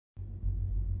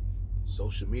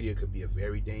social media could be a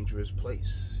very dangerous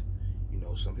place. You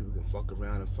know, some people can fuck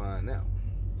around and find out.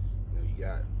 You know, you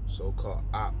got so-called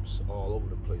ops all over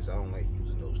the place. I don't like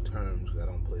using those terms because I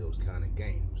don't play those kind of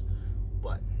games.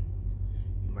 But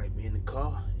you might be in the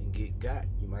car and get got.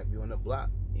 You might be on the block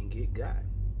and get got.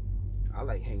 I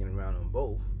like hanging around on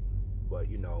both, but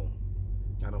you know,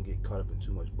 I don't get caught up in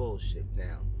too much bullshit.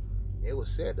 Now, it was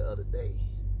said the other day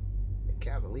that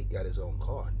Calvin Lee got his own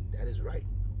car. That is right.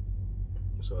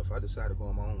 So if I decide to go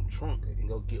in my own trunk and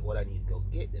go get what I need to go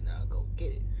get, then I'll go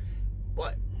get it.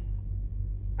 But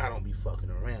I don't be fucking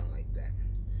around like that.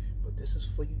 But this is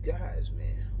for you guys,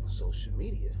 man, on social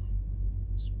media.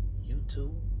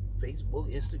 YouTube,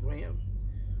 Facebook, Instagram.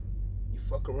 You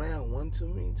fuck around one too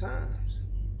many times,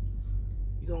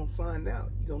 you're gonna find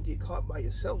out. You're gonna get caught by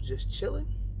yourself just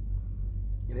chilling.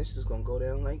 And it's just gonna go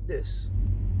down like this.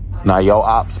 Now your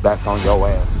ops back on your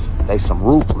ass. They some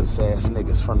ruthless ass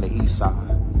niggas from the east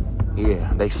side.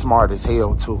 Yeah, they smart as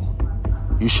hell too.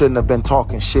 You shouldn't have been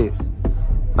talking shit.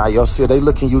 Now yo, see, they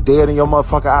looking you dead in your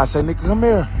motherfucking eyes. Say, nigga, come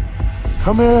here.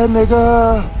 Come here,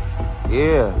 nigga.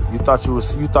 Yeah, you thought you was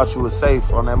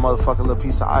safe on that motherfucking little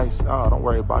piece of ice. Oh, don't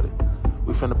worry about it.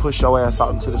 We finna push your ass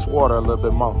out into this water a little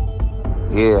bit more.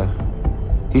 Yeah.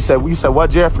 He said, you said what,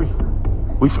 Jeffrey?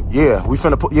 We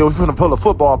finna pull a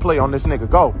football play on this nigga.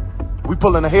 Go. We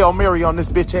pulling a Hail Mary on this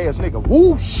bitch ass nigga.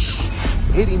 Whoosh.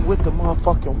 Hit him with the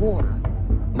motherfucking water.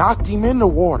 Knocked him in the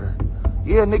water.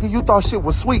 Yeah, nigga, you thought shit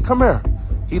was sweet. Come here.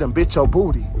 He done bit your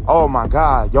booty. Oh my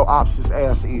God, your ops is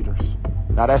ass eaters.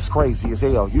 Now that's crazy as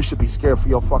hell. You should be scared for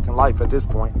your fucking life at this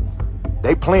point.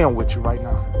 They playing with you right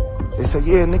now. They say,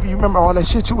 yeah, nigga, you remember all that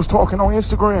shit you was talking on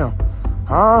Instagram?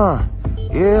 Huh?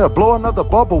 Yeah, blow another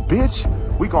bubble, bitch.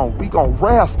 We gon'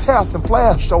 ras, tass, and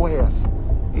flash your ass.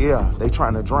 Yeah, they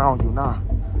trying to drown you now.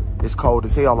 It's cold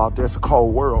as hell out there. It's a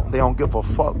cold world. They don't give a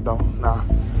fuck, though. Nah,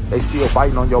 they still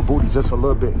biting on your booty just a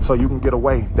little bit so you can get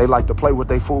away. They like to play with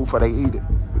their food before they eat it.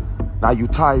 Now you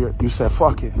tired. You said,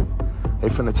 fuck it. They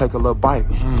finna take a little bite.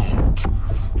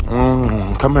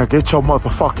 Come here, get your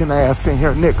motherfucking ass in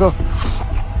here, nigga.